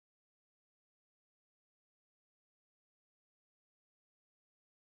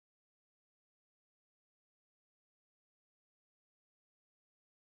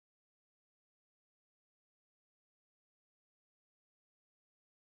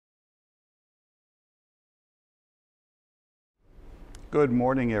Good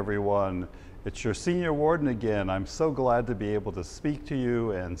morning, everyone. It's your senior warden again. I'm so glad to be able to speak to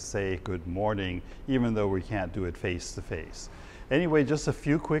you and say good morning, even though we can't do it face to face. Anyway, just a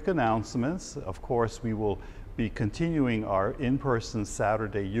few quick announcements. Of course, we will be continuing our in-person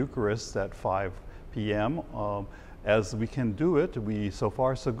Saturday Eucharist at 5 p.m. As we can do it, so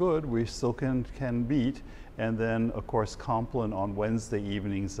far so good, we still can meet. And then, of course, Compline on Wednesday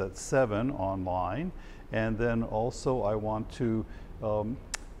evenings at 7 online. And then also I want to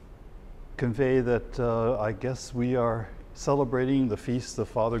convey that I guess we are celebrating the feast of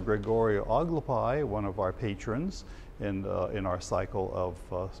Father Gregorio Aglipay, one of our patrons in our cycle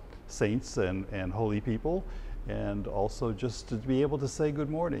of saints and holy people, and also just to be able to say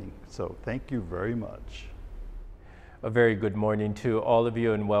good morning. So thank you very much. A very good morning to all of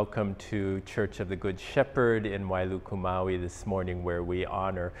you and welcome to Church of the Good Shepherd in Wailuku, Maui this morning, where we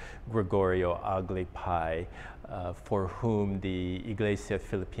honor Gregorio Aglipay, for whom the Iglesia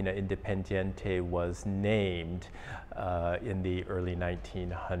Filipina Independiente was named in the early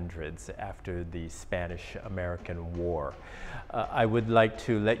 1900s after the Spanish-American War. I would like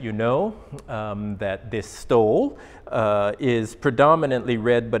to let you know that this stole is predominantly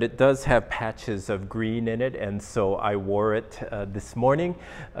red, but it does have patches of green in it, and so I wore it this morning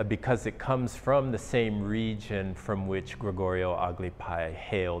because it comes from the same region from which Gregorio Aglipay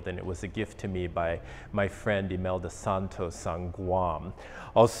hailed, and it was a gift to me by my friend Imelda Santos on Guam.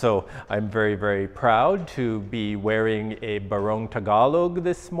 Also, I'm very, very proud to be wearing a Barong Tagalog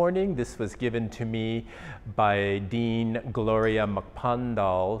this morning. This was given to me by Dean Gloria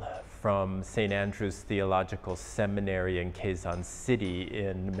Macpandal from St. Andrew's Theological Seminary in Quezon City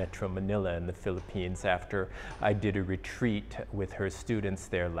in Metro Manila in the Philippines after I did a retreat with her students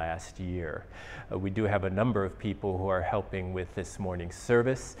there last year. We do have a number of people who are helping with this morning's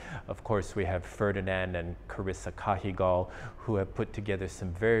service. Of course, we have Ferdinand and Carissa Cahigal who have put together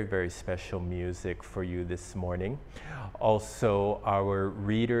some very, very special music for you this morning. Also, our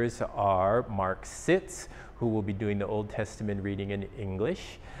readers are Mark Sitz, who will be doing the Old Testament reading in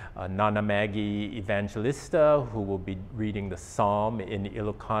English, Nana Maggie Evangelista, who will be reading the Psalm in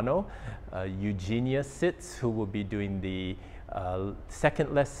Ilocano, Eugenia Sitz, who will be doing the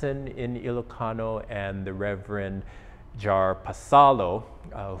second lesson in Ilocano, and the Reverend Jar Pasalo,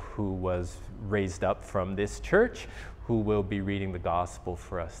 who was raised up from this church, who will be reading the gospel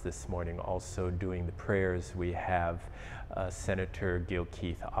for us this morning. Also doing the prayers, we have Senator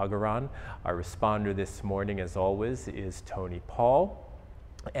Gilkeith Agaran. Our responder this morning, as always, is Tony Paul.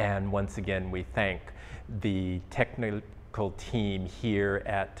 And once again, we thank the technical team here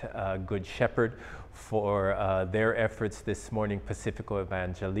at Good Shepherd for their efforts this morning, Pacifico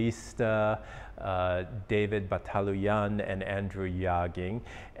Evangelista, David Bataluyan, and Andrew Yaging.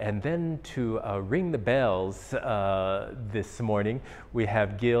 And then to ring the bells this morning, we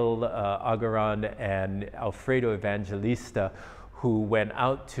have Gil Agaran and Alfredo Evangelista, who went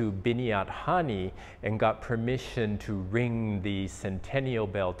out to Biniat Hani and got permission to ring the centennial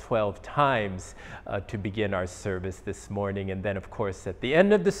bell 12 times to begin our service this morning. And then, of course, at the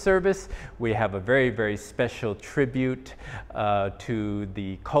end of the service, we have a very, very special tribute to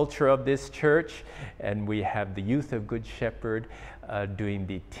the culture of this church. And we have the youth of Good Shepherd doing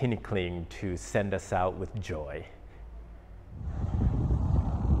the tinikling to send us out with joy.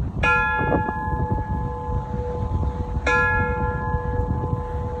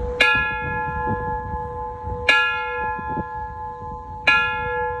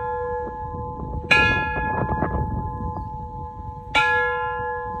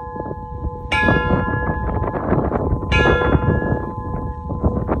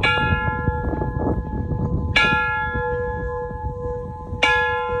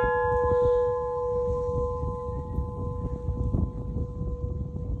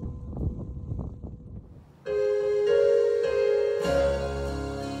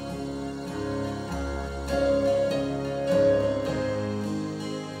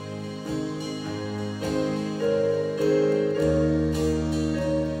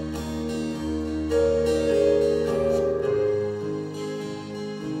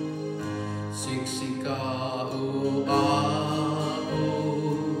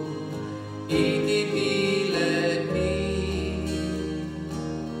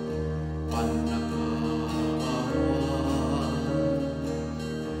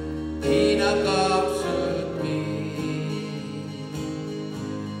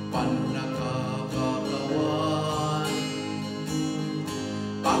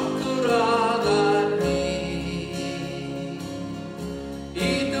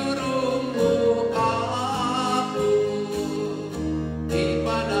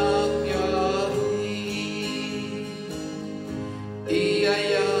 Di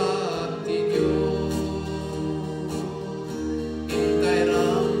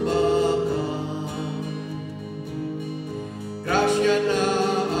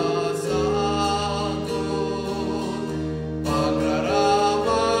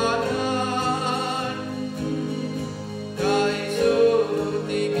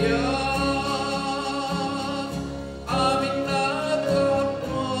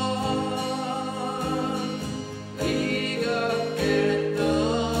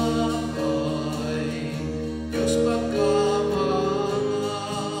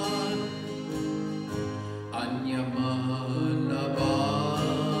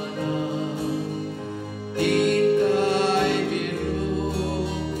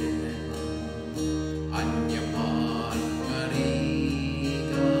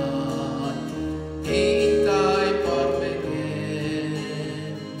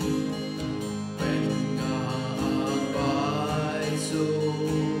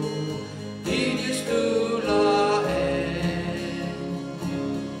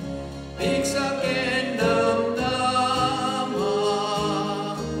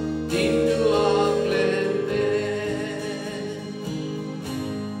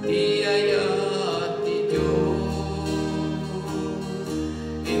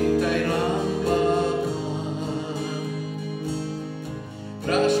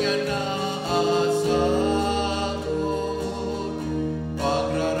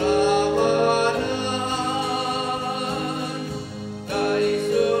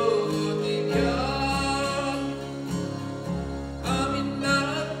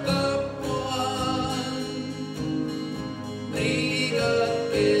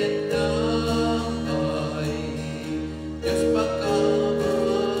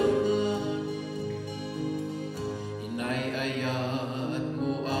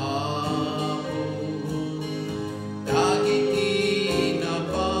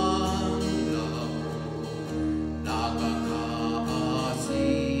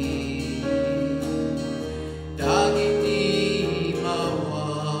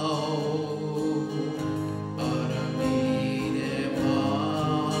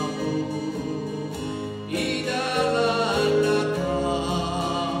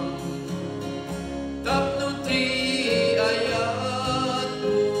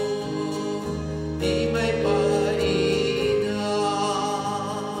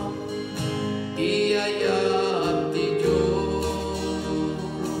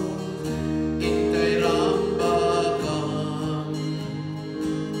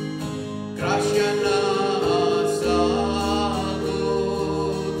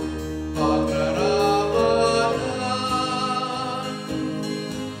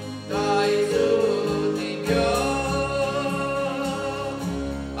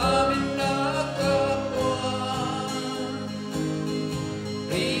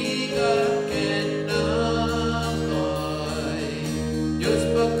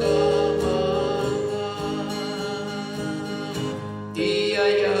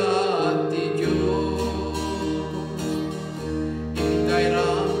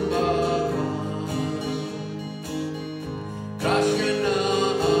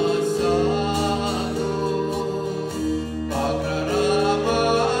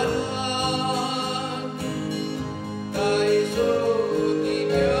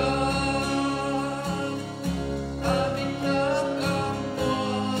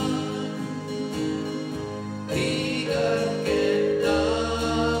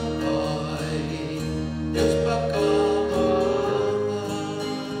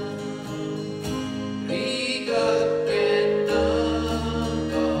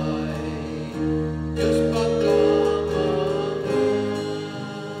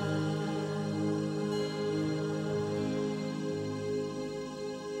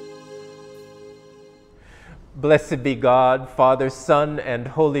Blessed be God, Father, Son, and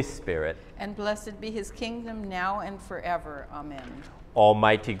Holy Spirit. And blessed be his kingdom now and forever. Amen.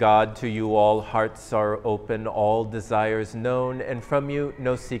 Almighty God, to you all hearts are open, all desires known, and from you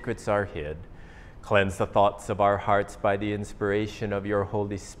no secrets are hid. Cleanse the thoughts of our hearts by the inspiration of your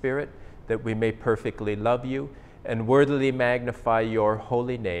Holy Spirit, that we may perfectly love you and worthily magnify your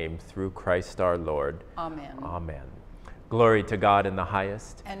holy name through Christ our Lord. Amen. Amen. Glory to God in the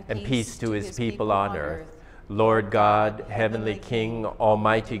highest, and peace to his people on earth. Lord God, heavenly King,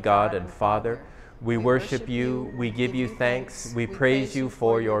 almighty God and Father, we worship you, we give you thanks, we praise you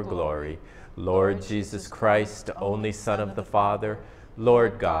for your glory. Lord Jesus Christ, only Son of the Father,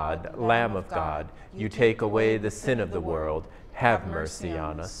 Lord God, Lamb of God, you take away the sin of the world, have mercy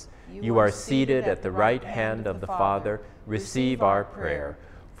on us. You are seated at the right hand of the Father, receive our prayer.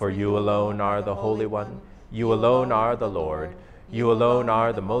 For you alone are the Holy One, you alone are the Lord, you alone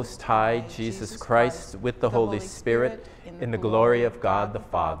are the Most High, Jesus Christ, with the Holy Spirit, in the glory of God the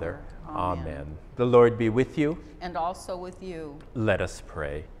Father. Amen. The Lord be with you. And also with you. Let us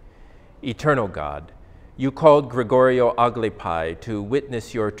pray. Eternal God, you called Gregorio Aglipay to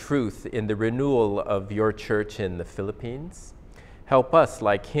witness your truth in the renewal of your church in the Philippines. Help us,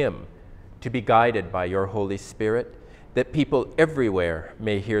 like him, to be guided by your Holy Spirit, that people everywhere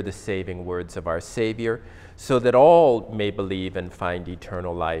may hear the saving words of our Savior, so that all may believe and find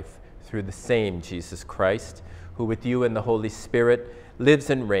eternal life through the same Jesus Christ, who with you and the Holy Spirit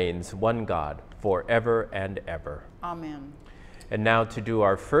lives and reigns, one God, forever and ever. Amen. And now to do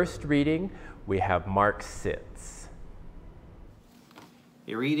our first reading, we have Mark 6.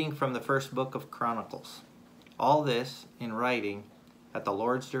 A reading from the first book of Chronicles. All this, in writing, at the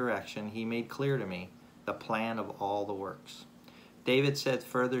Lord's direction, he made clear to me the plan of all the works. David said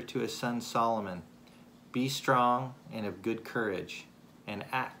further to his son Solomon, "Be strong and of good courage, and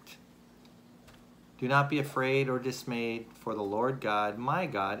act. Do not be afraid or dismayed, for the Lord God, my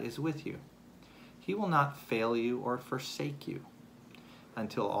God, is with you. He will not fail you or forsake you,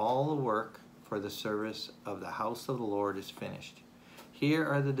 until all the work for the service of the house of the Lord is finished. Here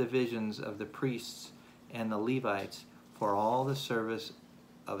are the divisions of the priests and the Levites for all the service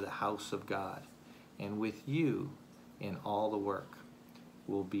of the house of God. And with you in all the work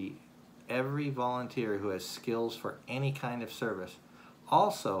will be every volunteer who has skills for any kind of service.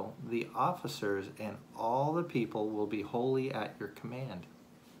 Also, the officers and all the people will be wholly at your command."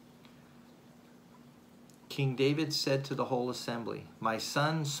 King David said to the whole assembly, "My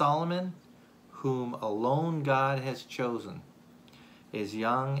son Solomon, whom alone God has chosen, is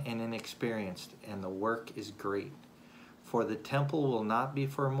young and inexperienced, and the work is great. For the temple will not be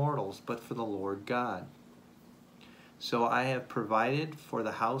for mortals, but for the Lord God. So I have provided for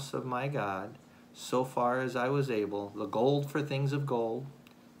the house of my God, so far as I was able, the gold for things of gold,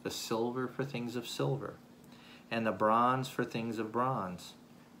 the silver for things of silver, and the bronze for things of bronze,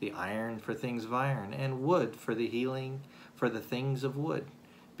 the iron for things of iron, and wood for the healing for the things of wood,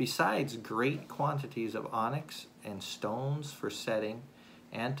 besides great quantities of onyx and stones for setting,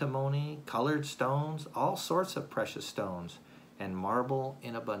 antimony, colored stones, all sorts of precious stones, and marble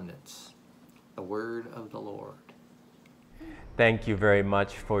in abundance." The word of the Lord. Thank you very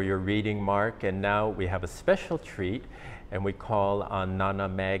much for your reading, Mark. And now we have a special treat, and we call on Nana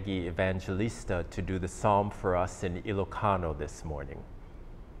Maggie Evangelista to do the psalm for us in Ilocano this morning.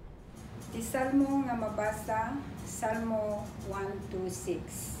 Di Salmo nga mabasa, Salmo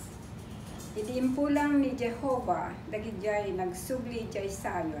 126. Iti impulang ni Jehova dagijay nagsubli jay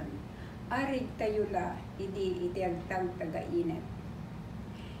sayon. Arig tayo la idi iti agtag tagainit.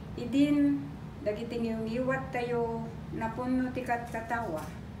 Idin dagiti ngiwat tayo napuno ti katawa.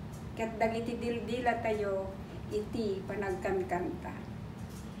 Ket dagiti dildila tayo iti panagkankanta.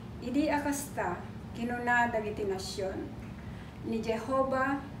 Idi akasta kinuna dagiti nasyon ni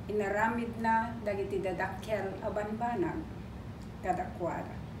Jehova inaramid na dagiti dadakkel a banbanag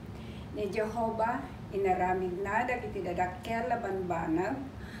kadakwada. Ni Jehova inaramid na dagiti dadakkel a banbanag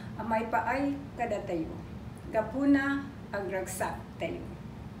amay paay kada tayo. Gapuna agragsak tayo.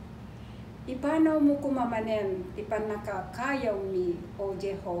 Ipanaw mo kumamanen ti panakakayaw mi o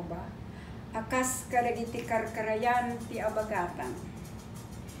Jehova. Akas kadagiti karkarayan ti abagatan.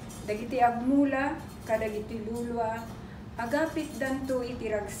 Dagiti agmula kadagiti lulwa agapit danto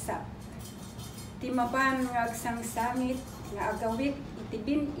iti ragsak. Ti mapan nga agsangsangit nga agawik iti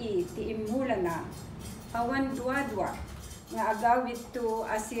bin-i ti imula na. Awan duadwa nga agawit to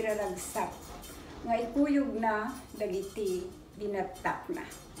asira ragsak. Nga ikuyog na dagiti binatak na.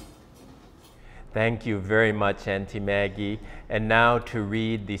 Thank you very much, Auntie Maggie. And now to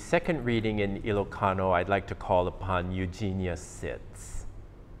read the second reading in Ilocano, I'd like to call upon Eugenia Sitz.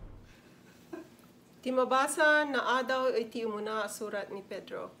 Timabasa na adaw iti umuna surat ni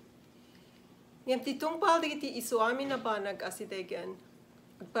Pedro. Ngem titungpal iti isuami na banag asidegen.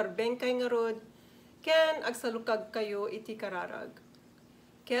 Agparbengkay nga rod, ken agsalukag kayo iti kararag.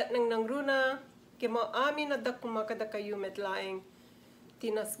 Kaya't nang nangruna, kemao amin na dakumakada kayo metlaeng,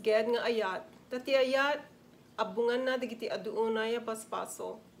 tinasged nga ayat, tati ayat, abungan na digiti aduunay a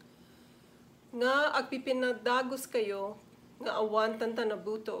paspaso. Nga agpipinadagos kayo, nga awan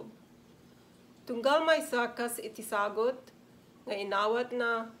tantanabutob. Tunggal may sakas iti sagot, nga inawat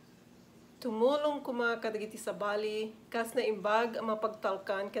na, tumulong kuma kadagiti sabali, kas na imbag ang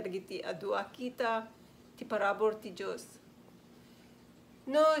mapagtalkan kadagiti adua kita, ti parabor ti Diyos.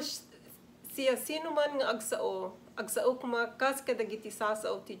 No, siya sino man nga agsao kuma kas kadagiti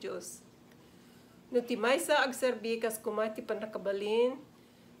sasao ti Diyos. No ti maysa agserbi kas kuma ti panakabalin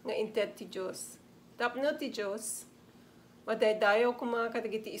nga inted ti Diyos. Tapno ti Diyos, madaydayaw kuma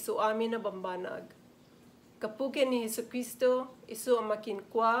kadagiti isu amin na bambanag. Kapuken ni Jesucristo, isu ang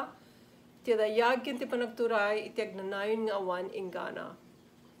makinkwa, ti dayagin ti panagturay iti agnanayon nga awan inggana.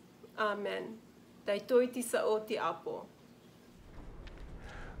 Amen. Daytoy ti sao ti Apo.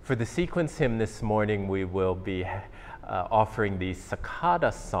 For the sequence hymn this morning, we will be offering the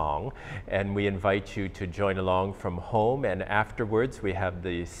Sakada song, and we invite you to join along from home. And afterwards, we have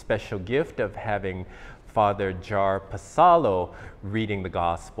the special gift of having Father Jar Pasalo reading the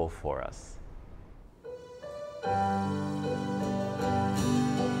gospel for us.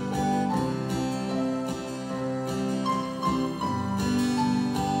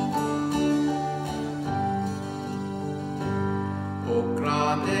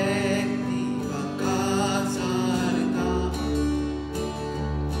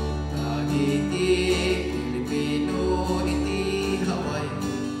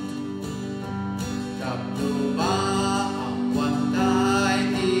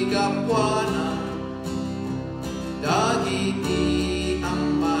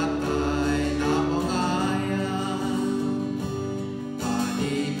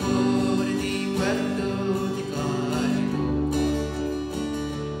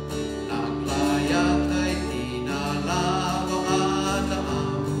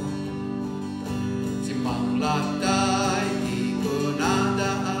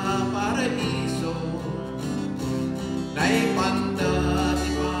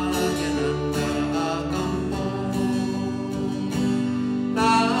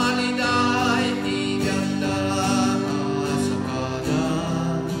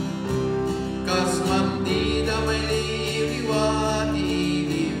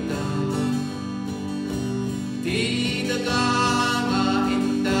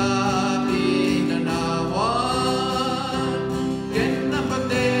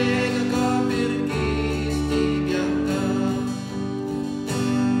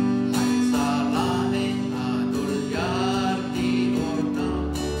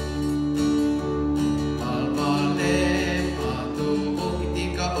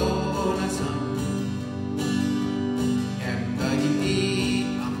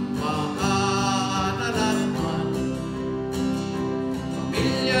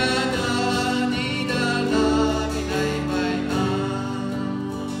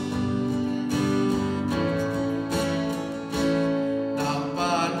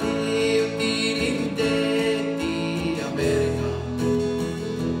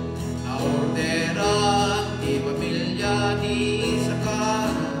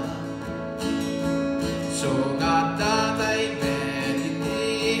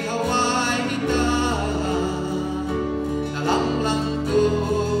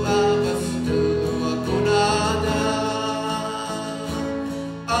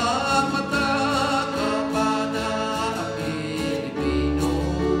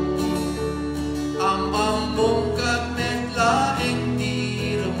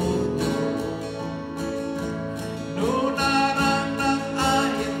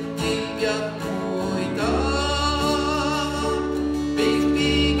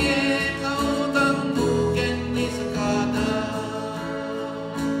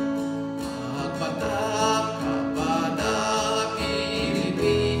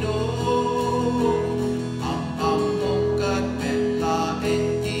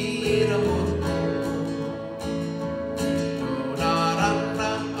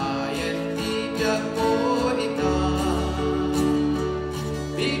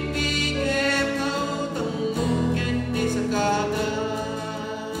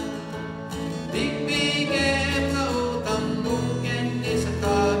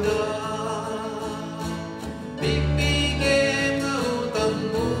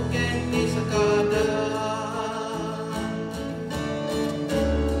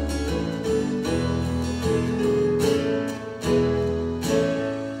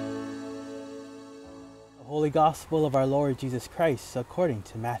 gospel of our Lord Jesus Christ according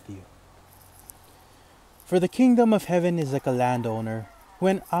to Matthew. For the kingdom of heaven is like a landowner who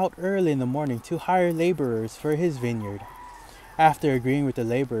went out early in the morning to hire laborers for his vineyard. After agreeing with the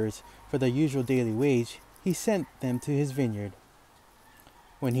laborers for the usual daily wage, he sent them to his vineyard.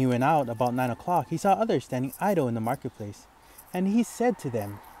 When he went out about 9 o'clock, he saw others standing idle in the marketplace, and he said to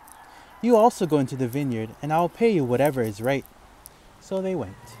them, "You also go into the vineyard, and I will pay you whatever is right." So they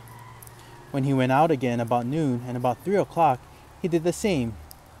went. When he went out again about noon and about 3 o'clock, he did the same.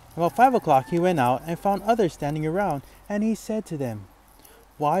 About 5 o'clock he went out and found others standing around, and he said to them,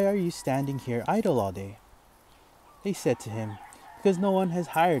 "Why are you standing here idle all day?" They said to him, "Because no one has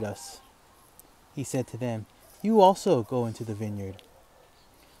hired us." He said to them, "You also go into the vineyard."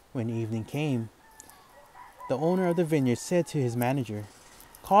 When evening came, the owner of the vineyard said to his manager,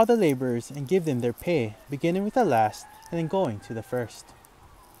 "Call the laborers and give them their pay, beginning with the last and then going to the first."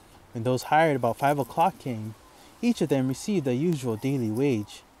 When those hired about 5 o'clock came, each of them received the usual daily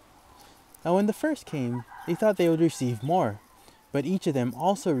wage. Now when the first came, they thought they would receive more, but each of them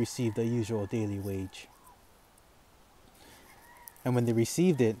also received the usual daily wage. And when they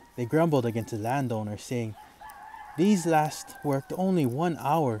received it, they grumbled against the landowner, saying, "These last worked only 1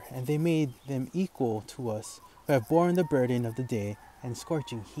 hour, and they made them equal to us, who have borne the burden of the day and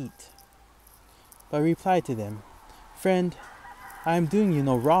scorching heat." But I replied to them, "Friend, I am doing you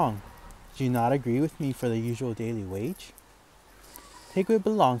no wrong. Do you not agree with me for the usual daily wage? Take what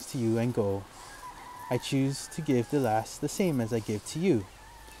belongs to you and go. I choose to give the last the same as I give to you.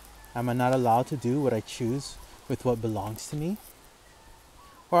 Am I not allowed to do what I choose with what belongs to me?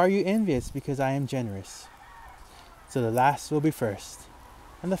 Or are you envious because I am generous? So the last will be first,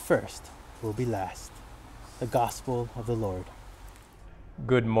 and the first will be last." The Gospel of the Lord.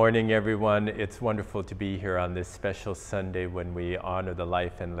 Good morning, everyone. It's wonderful to be here on this special Sunday when we honor the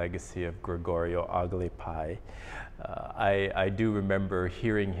life and legacy of Gregorio Aglipay. I do remember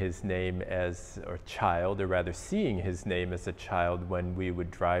hearing his name as a child, or rather seeing his name as a child when we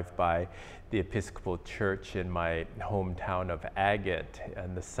would drive by the Episcopal Church in my hometown of Agate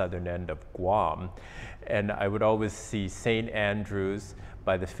and the southern end of Guam. And I would always see St. Andrew's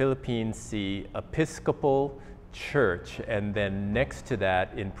by the Philippine Sea Episcopal Church, and then next to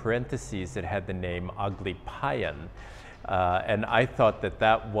that, in parentheses, it had the name Aglipayan. And I thought that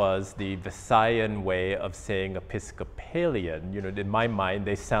that was the Visayan way of saying Episcopalian. You know, in my mind,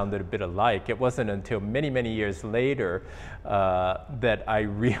 they sounded a bit alike. It wasn't until many, many years later that I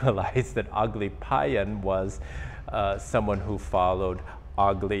realized that Aglipayan was someone who followed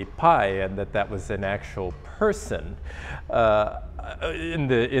Aglipay, and that was an actual person. In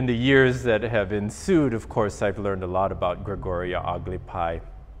the years that have ensued, of course, I've learned a lot about Gregorio Aglipay.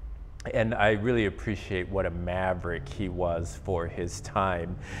 And I really appreciate what a maverick he was for his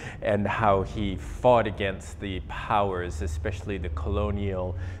time, and how he fought against the powers, especially the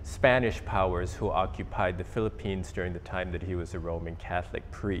colonial Spanish powers who occupied the Philippines during the time that he was a Roman Catholic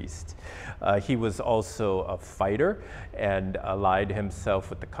priest. He was also a fighter and allied himself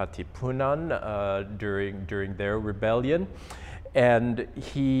with the Katipunan during their rebellion. And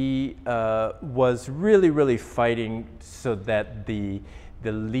he was really fighting so that the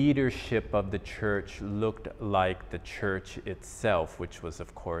leadership of the church looked like the church itself, which was,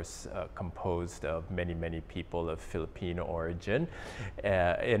 of course, composed of many people of Filipino origin,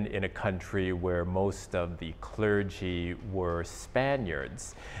 in a country where most of the clergy were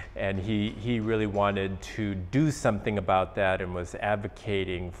Spaniards. And he really wanted to do something about that, and was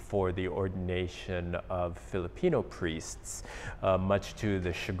advocating for the ordination of Filipino priests, much to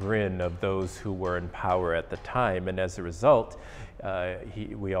the chagrin of those who were in power at the time. And as a result,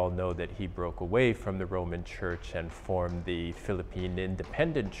 we all know that he broke away from the Roman Church and formed the Philippine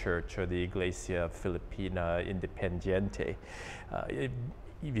Independent Church, or the Iglesia Filipina Independiente. It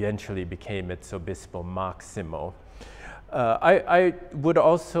eventually became its Obispo Maximo. I would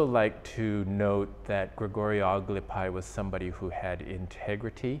also like to note that Gregorio Aglipay was somebody who had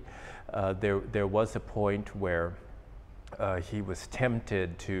integrity. There was a point where he was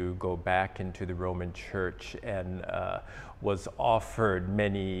tempted to go back into the Roman Church, and was offered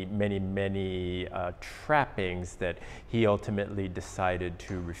many trappings that he ultimately decided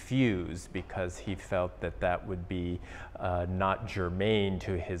to refuse, because he felt that that would be not germane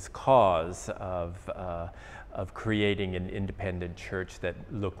to his cause of creating an independent church that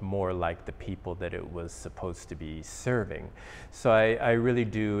looked more like the people that it was supposed to be serving. So I really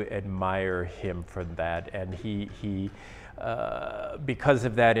do admire him for that, and he because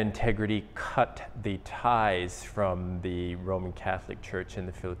of that integrity, cut the ties from the Roman Catholic Church in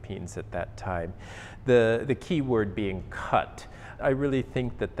the Philippines at that time. The key word being cut. I really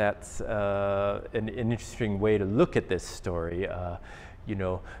think that that's an interesting way to look at this story. You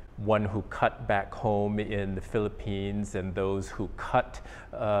know, one who cut back home in the Philippines and those who cut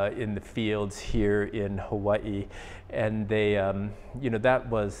in the fields here in Hawaii. And they, you know, that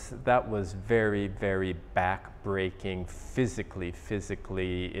was very, very back-breaking, physically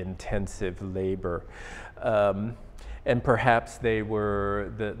intensive labor. And perhaps they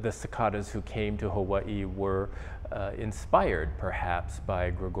were, the Sakatas who came to Hawaii were inspired perhaps by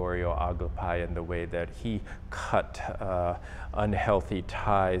Gregorio Aglipay in the way that he cut unhealthy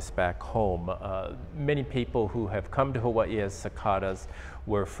ties back home. Many people who have come to Hawaii as Sakatas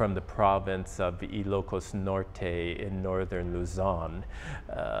were from the province of Ilocos Norte in northern Luzon.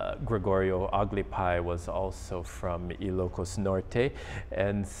 Gregorio Aglipay was also from Ilocos Norte,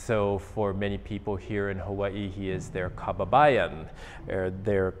 and so for many people here in Hawaii, he is their kababayan, or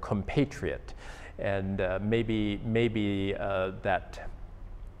their compatriot. And maybe that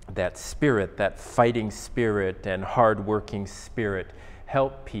spirit, that fighting spirit and hard-working spirit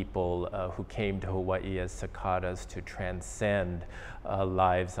helped people who came to Hawaii as Sakatas to transcend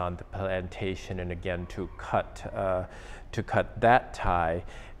lives on the plantation, and again to cut that tie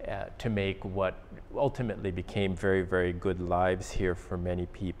to make what ultimately became very, very good lives here for many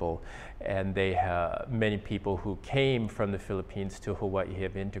people. And they have many people who came from the Philippines to Hawaii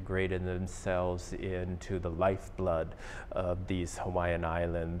have integrated themselves into the lifeblood of these Hawaiian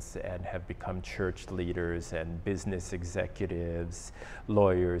islands and have become church leaders and business executives,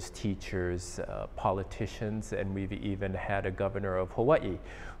 lawyers, teachers, politicians, and we've even had a governor of Hawaii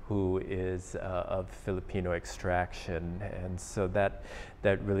who is of Filipino extraction, and so that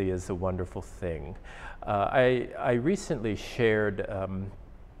really is a wonderful thing. I recently shared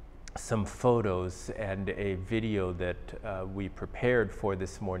some photos and a video that we prepared for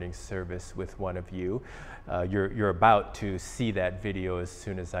this morning's service with one of you. You're about to see that video as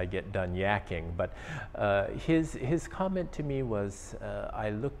soon as I get done yakking, but his comment to me was,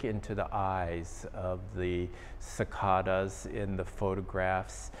 I look into the eyes of the Sakatas in the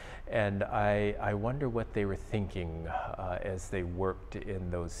photographs, and I wonder what they were thinking as they worked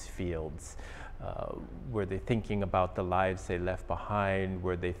in those fields. Were they thinking about the lives they left behind?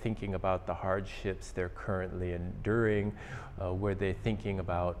 Were they thinking about the hardships they're currently enduring? Were they thinking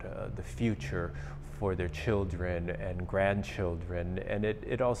about the future for their children and grandchildren? And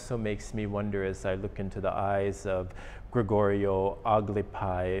it also makes me wonder, as I look into the eyes of Gregorio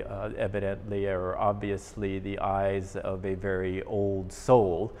Aglipay, evidently or obviously the eyes of a very old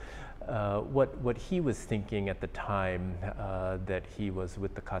soul, what he was thinking at the time that he was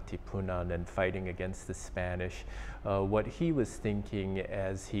with the Katipunan and fighting against the Spanish, what he was thinking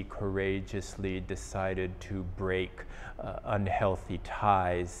as he courageously decided to break unhealthy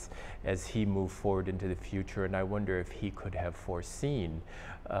ties as he moved forward into the future. And I wonder if he could have foreseen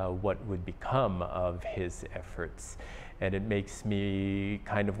what would become of his efforts. And it makes me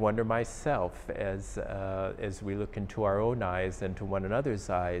kind of wonder myself as we look into our own eyes and to one another's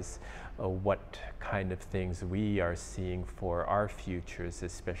eyes, what kind of things we are seeing for our futures,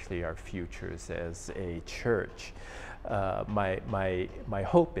 especially our futures as a church. My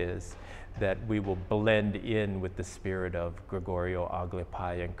hope is that we will blend in with the spirit of Gregorio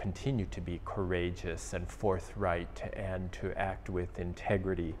Aglipay and continue to be courageous and forthright and to act with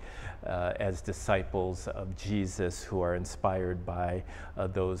integrity as disciples of Jesus who are inspired by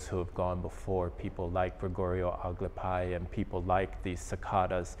those who have gone before, people like Gregorio Aglipay and people like the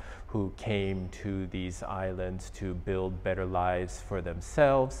Sakatas who came to these islands to build better lives for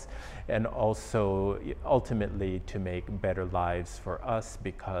themselves and also ultimately to make better lives for us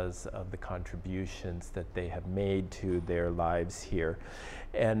because of the contributions that they have made to their lives here.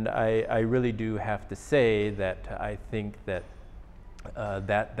 And I really do have to say that I think that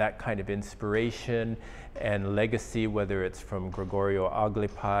that kind of inspiration and legacy, whether it's from Gregorio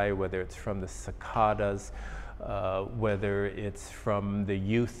Aglipay, whether it's from the Sakatas, whether it's from the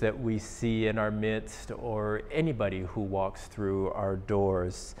youth that we see in our midst or anybody who walks through our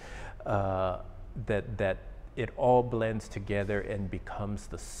doors, that it all blends together and becomes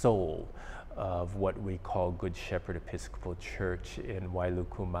the soul of what we call Good Shepherd Episcopal Church in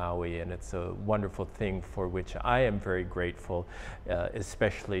Wailuku, Maui. And it's a wonderful thing for which I am very grateful,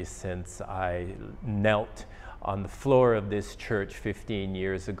 especially since I knelt on the floor of this church 15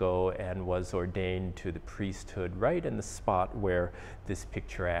 years ago and was ordained to the priesthood right in the spot where this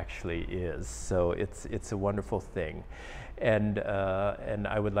picture actually is. So it's a wonderful thing. And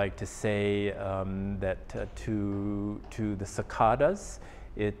I would like to say that to the cicadas,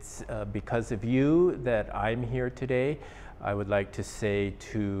 it's because of you that I'm here today. I would like to say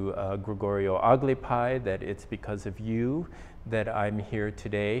to Gregorio Aglipay that it's because of you that I'm here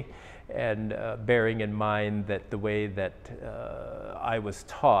today. And bearing in mind that the way that I was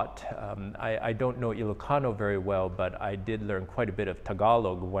taught, I don't know Ilocano very well, but I did learn quite a bit of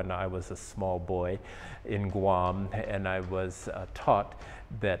Tagalog when I was a small boy in Guam, and I was taught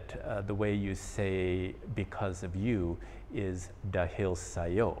that the way you say because of you is dahil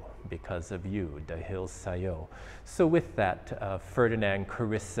sayo, because of you, dahil sayo. So with that, Ferdinand,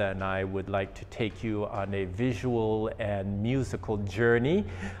 Carissa, and I would like to take you on a visual and musical journey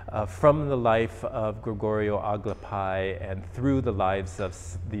from the life of Gregorio Aglipay and through the lives of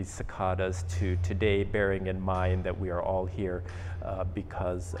these cicadas to today, bearing in mind that we are all here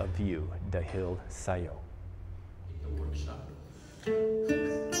because of you, dahil sayo.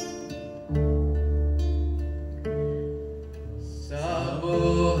 Sa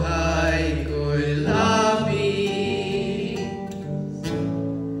buhay ko'y labi,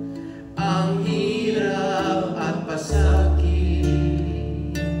 ang hirap at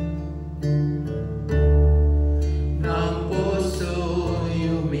pasakit ng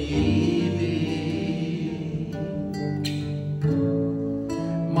puso'y umiibig,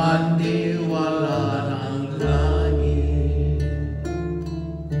 mantiwala ng langit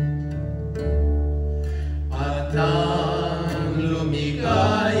at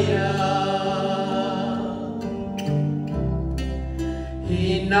lumigaya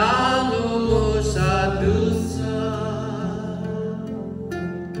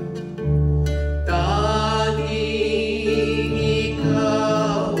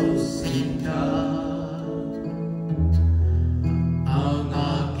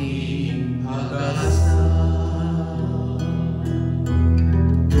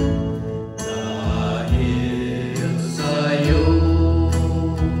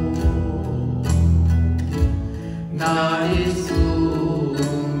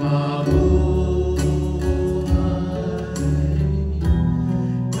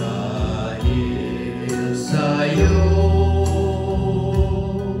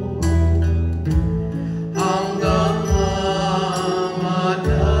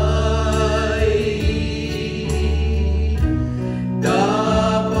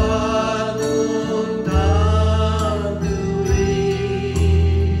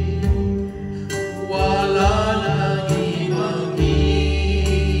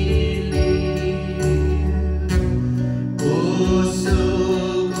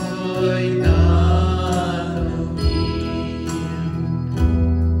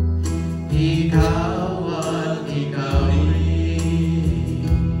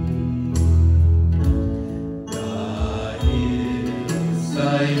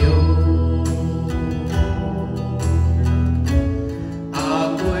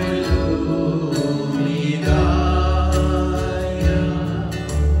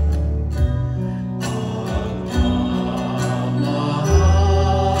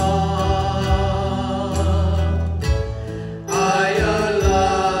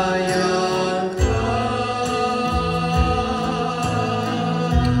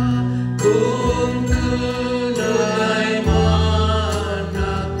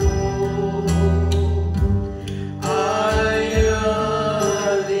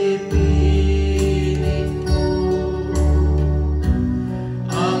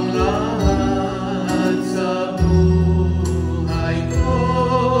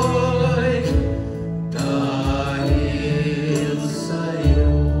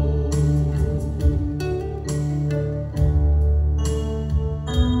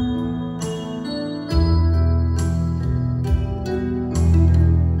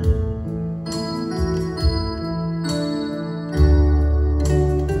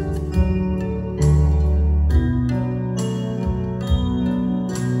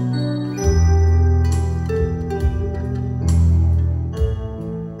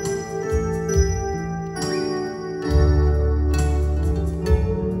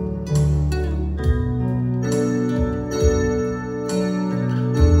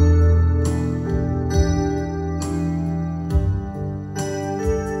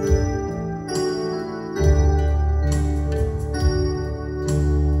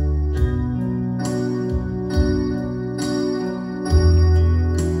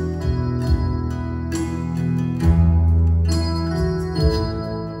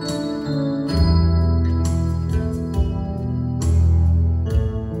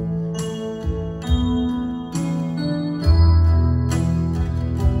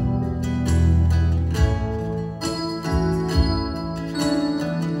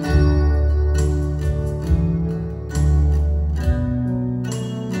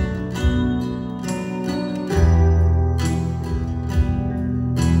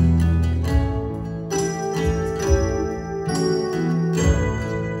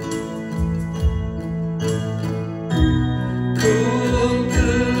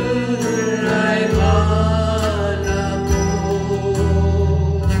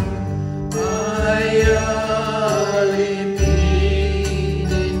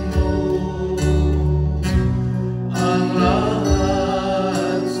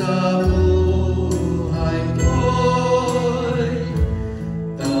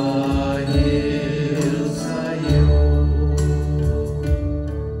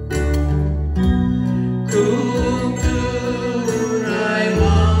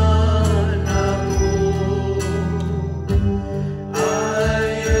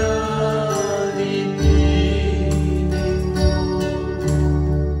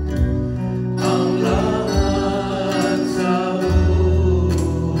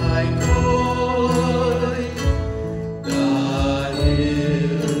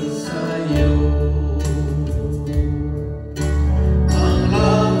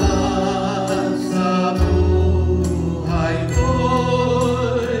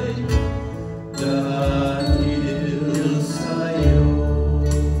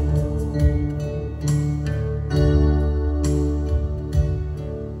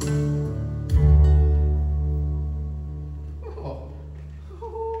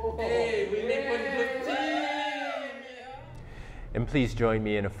And please join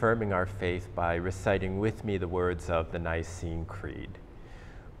me in affirming our faith by reciting with me the words of the Nicene Creed.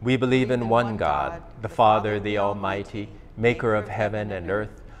 We believe in one God, the Father, the Almighty, maker of heaven and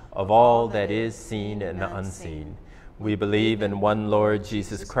earth, of all that is seen and unseen. We believe in one Lord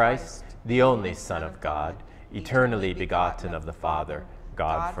Jesus Christ, the only Son of God, eternally begotten of the Father,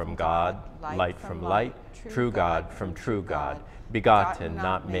 God from God, light from light, true God from true God, begotten,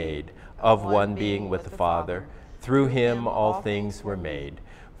 not made, of one being with the Father. Through him all things were made.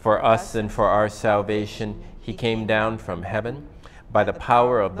 For us and for our salvation he came down from heaven. By the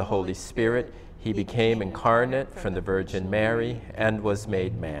power of the Holy Spirit he became incarnate from the Virgin Mary and was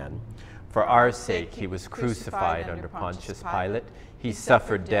made man. For our sake he was crucified under Pontius Pilate. He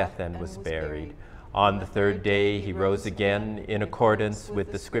suffered death and was buried. On the third day he rose again in accordance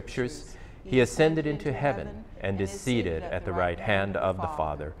with the Scriptures. He ascended into heaven and is seated at the right hand of the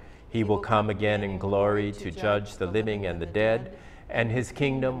Father. He will come again in glory to judge the living and the dead, and his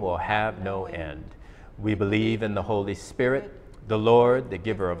kingdom will have no end. We believe in the Holy Spirit, the Lord, the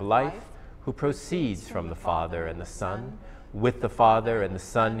giver of life, who proceeds from the Father and the Son. With the Father and the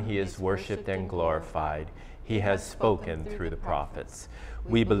Son he is worshipped and glorified. He has spoken through the prophets.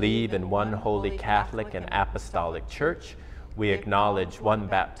 We believe in one holy Catholic and Apostolic Church. We acknowledge one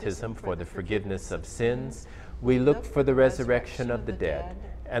baptism for the forgiveness of sins. We look for the resurrection of the dead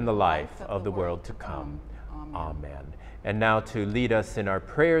and the life of the world to come. Amen. And now to lead us in our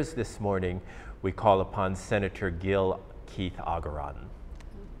prayers this morning, we call upon Senator Gil Keith Agaran.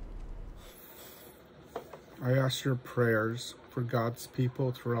 I ask your prayers for God's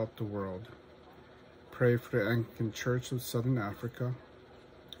people throughout the world. Pray for the Anglican Church of Southern Africa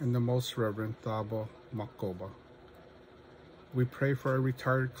and the Most Reverend Thabo Makoba. We pray for our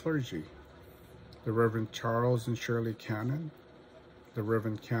retired clergy, the Reverend Charles and Shirley Cannon, the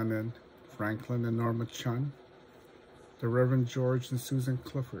Reverend Canon Franklin and Norma Chun, the Reverend George and Susan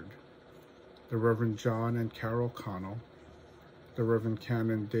Clifford, the Reverend John and Carol Connell, the Reverend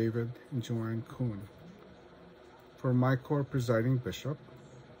Canon David and Joanne Kuhn. For Michael, our presiding bishop,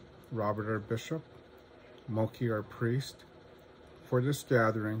 Robert, our bishop, Moki, our priest, for this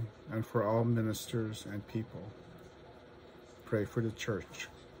gathering and for all ministers and people. Pray for the church.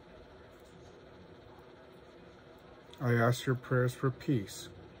 I ask your prayers for peace,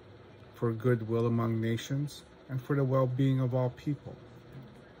 for goodwill among nations, and for the well-being of all people.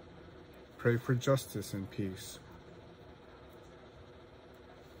 Pray for justice and peace.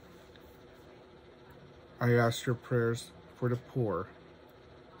 I ask your prayers for the poor,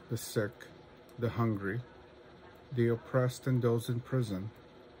 the sick, the hungry, the oppressed, and those in prison.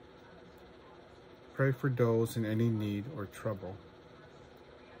 Pray for those in any need or trouble.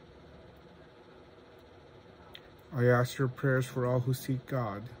 I ask your prayers for all who seek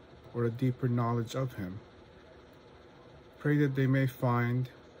God or a deeper knowledge of him. Pray that they may find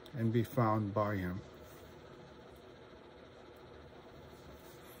and be found by him.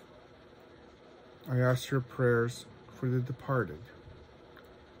 I ask your prayers for the departed.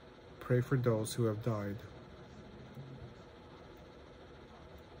 Pray for those who have died.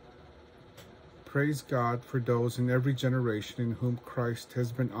 Praise God for those in every generation in whom Christ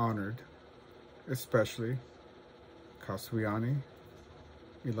has been honored, especially Kaswiani,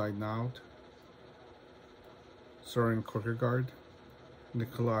 Eli Naud, Soren Kierkegaard,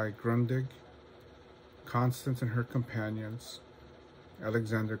 Nikolai Grundig, Constance and her companions,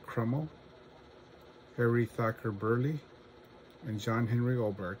 Alexander Crummell, Harry Thacker Burley, and John Henry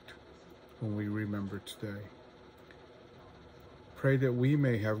Obert, whom we remember today. Pray that we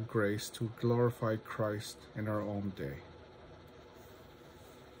may have grace to glorify Christ in our own day.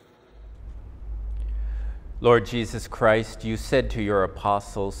 Lord Jesus Christ, you said to your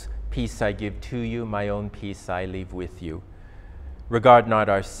apostles, "Peace I give to you, my own peace I leave with you. Regard not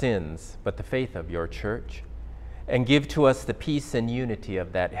our sins, but the faith of your church, and give to us the peace and unity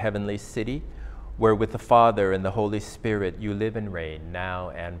of that heavenly city, where with the Father and the Holy Spirit you live and reign, now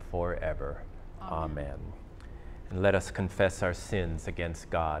and forever. Amen. And let us confess our sins against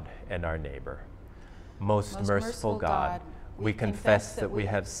God and our neighbor. Most merciful God, we confess that we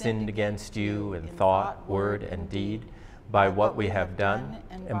have sinned against you in thought, word, and deed, by what we have done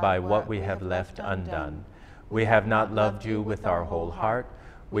and by what we have left undone. We have not loved you with our whole heart.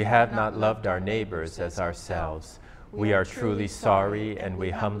 We have not loved our neighbors as ourselves. We are truly sorry, and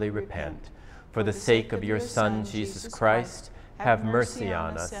we humbly repent. For the sake of your Son, Jesus Christ, have mercy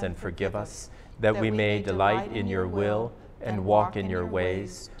on us and forgive us, that we may delight in your will and walk in your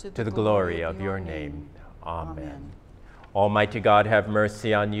ways, to the glory of your name. Amen. Almighty God, have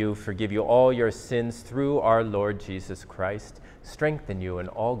mercy on you, forgive you all your sins through our Lord Jesus Christ, strengthen you in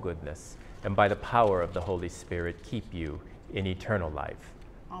all goodness, and by the power of the Holy Spirit keep you in eternal life.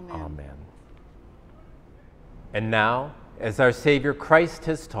 Amen. Amen. And now, as our Savior Christ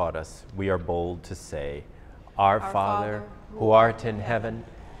has taught us, we are bold to say, Our Father, who art in heaven,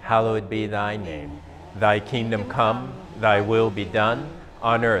 hallowed be thy name. Thy kingdom come, thy will be done,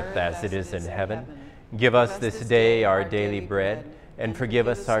 on earth as it is in heaven. Give us this day our daily bread, and forgive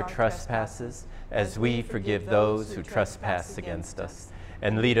us our trespasses, as we forgive those who trespass against us.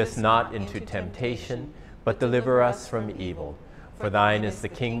 And lead us not into temptation, but deliver us from evil. For thine is the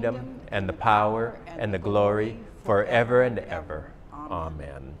kingdom, and the power, and the glory, forever and ever.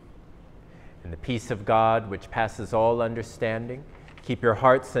 Amen. And the peace of God, which passes all understanding, keep your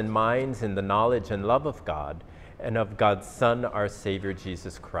hearts and minds in the knowledge and love of God, and of God's Son, our Savior,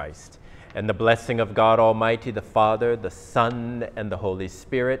 Jesus Christ. And the blessing of God Almighty, the Father, the Son, and the Holy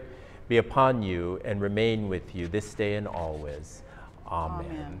Spirit be upon you and remain with you this day and always.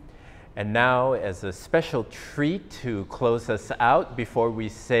 Amen. And now, as a special treat to close us out before we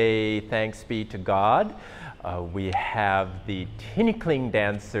say thanks be to God, we have the tinkling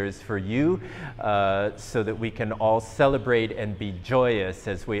dancers for you so that we can all celebrate and be joyous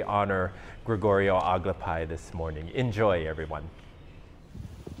as we honor Gregorio Aglipay this morning. Enjoy, everyone.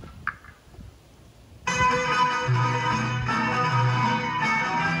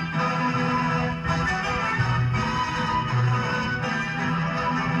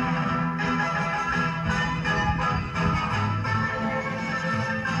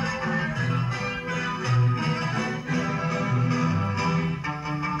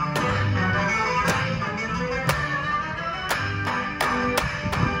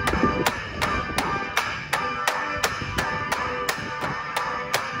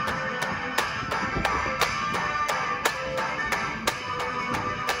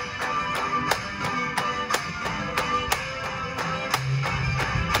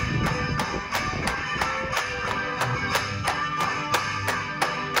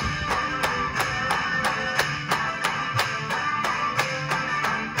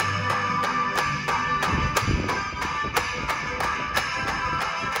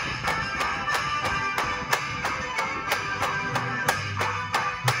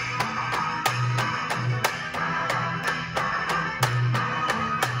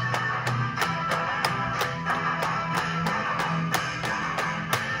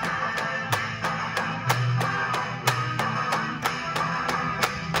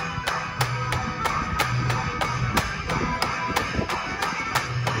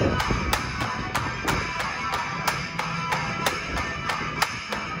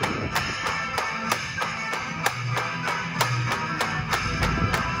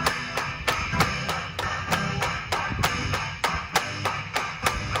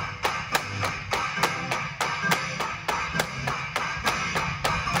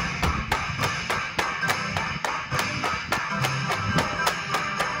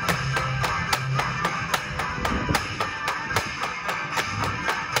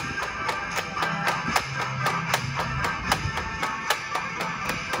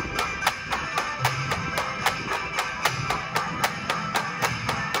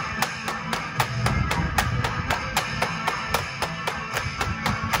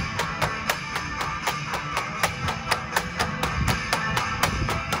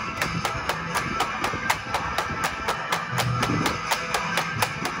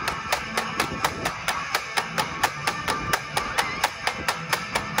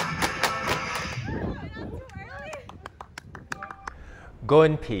 Go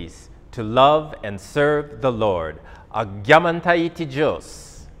in peace to love and serve the Lord. Agyamantay iti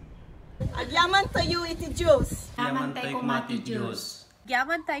Diyos. Agyaman tayo iti Diyos. Agyaman kuma iti Diyos.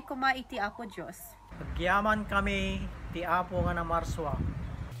 Agyaman kuma iti Apo Diyos. Agyaman kami ti Apo nga namarswa.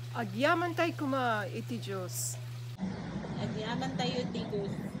 Agyaman tayo kuma iti Diyos. Agyaman tayo iti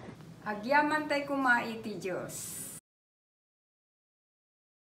Diyos. Agyaman tayo kuma iti Diyos.